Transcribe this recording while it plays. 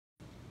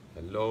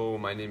Hello,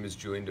 my name is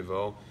Julian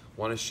DeVoe. I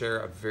want to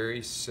share a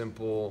very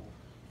simple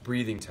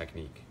breathing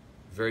technique.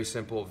 Very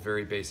simple,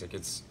 very basic.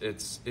 It's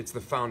the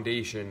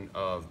foundation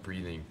of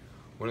breathing.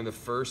 One of the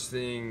first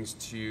things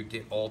to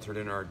get altered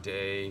in our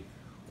day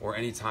or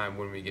anytime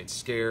when we get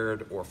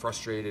scared or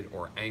frustrated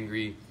or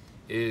angry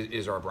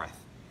is our breath.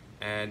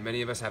 And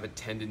many of us have a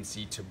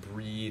tendency to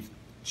breathe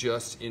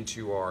just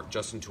into our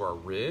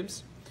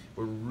ribs,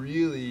 but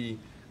really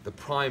the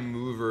prime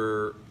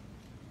mover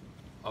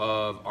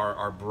of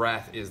our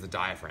breath is the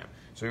diaphragm.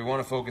 So we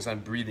want to focus on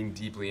breathing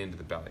deeply into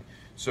the belly.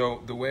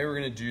 So the way we're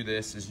going to do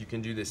this is you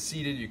can do this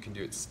seated, you can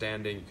do it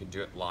standing, you can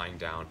do it lying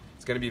down.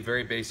 It's going to be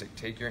very basic.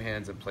 Take your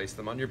hands and place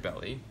them on your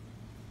belly.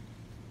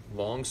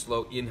 Long,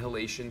 slow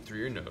inhalation through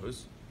your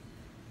nose.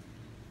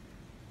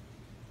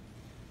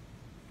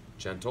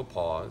 Gentle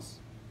pause.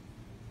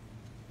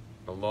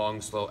 A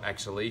long, slow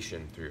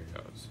exhalation through your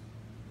nose.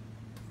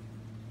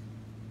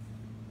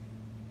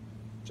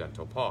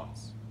 Gentle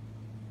pause.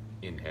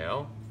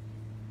 Inhale.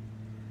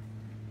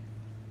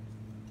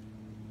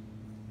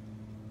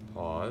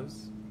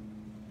 Pause.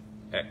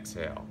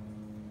 Exhale.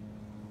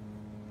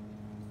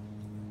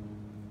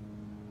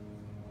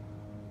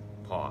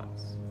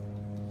 Pause.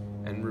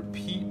 And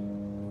repeat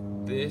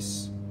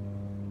this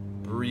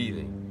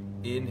breathing.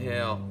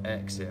 Inhale,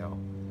 exhale.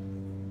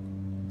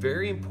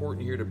 Very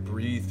important here to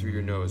breathe through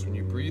your nose. When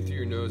you breathe through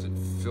your nose, it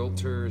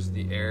filters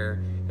the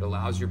air. It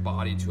allows your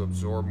body to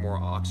absorb more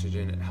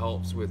oxygen. It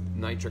helps with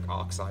nitric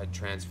oxide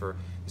transfer.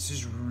 This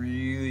is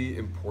really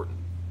important.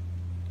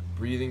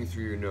 Breathing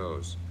through your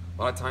nose.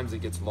 A lot of times it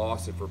gets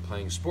lost if we're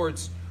playing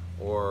sports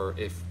or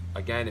if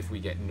we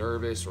get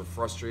nervous or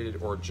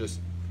frustrated or just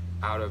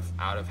out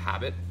of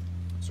habit.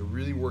 So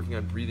really working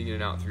on breathing in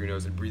and out through your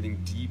nose and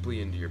breathing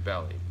deeply into your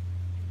belly.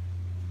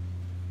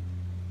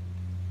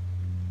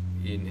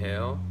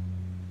 Inhale,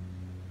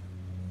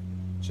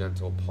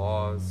 gentle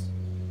pause,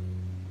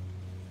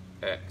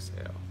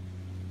 exhale.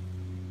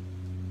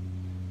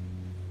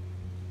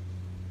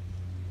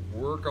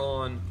 Work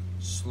on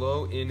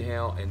slow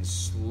inhale and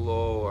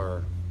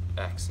slower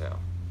exhale.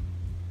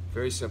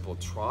 Very simple.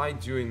 Try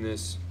doing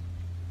this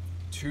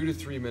 2 to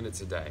 3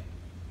 minutes a day.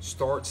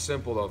 Start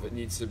simple though, if it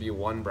needs to be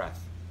 1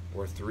 breath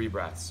or 3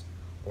 breaths,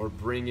 or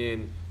bring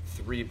in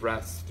 3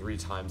 breaths 3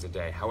 times a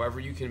day. However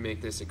you can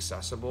make this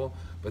accessible,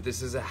 but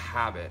this is a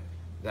habit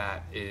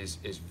that is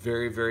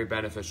very, very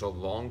beneficial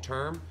long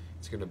term.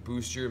 It's going to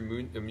boost your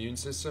immune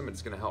system.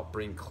 It's going to help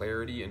bring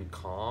clarity and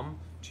calm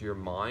to your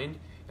mind,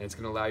 and it's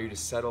going to allow you to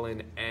settle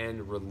in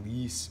and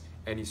release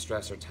any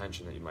stress or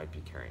tension that you might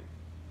be carrying.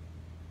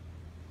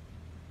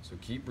 So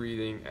keep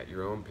breathing at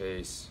your own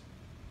pace,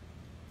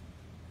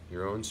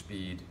 your own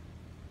speed,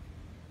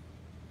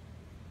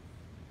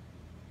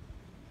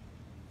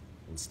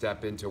 and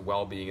step into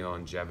well-being and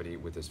longevity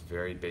with this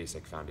very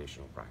basic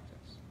foundational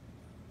practice.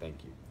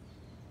 Thank you.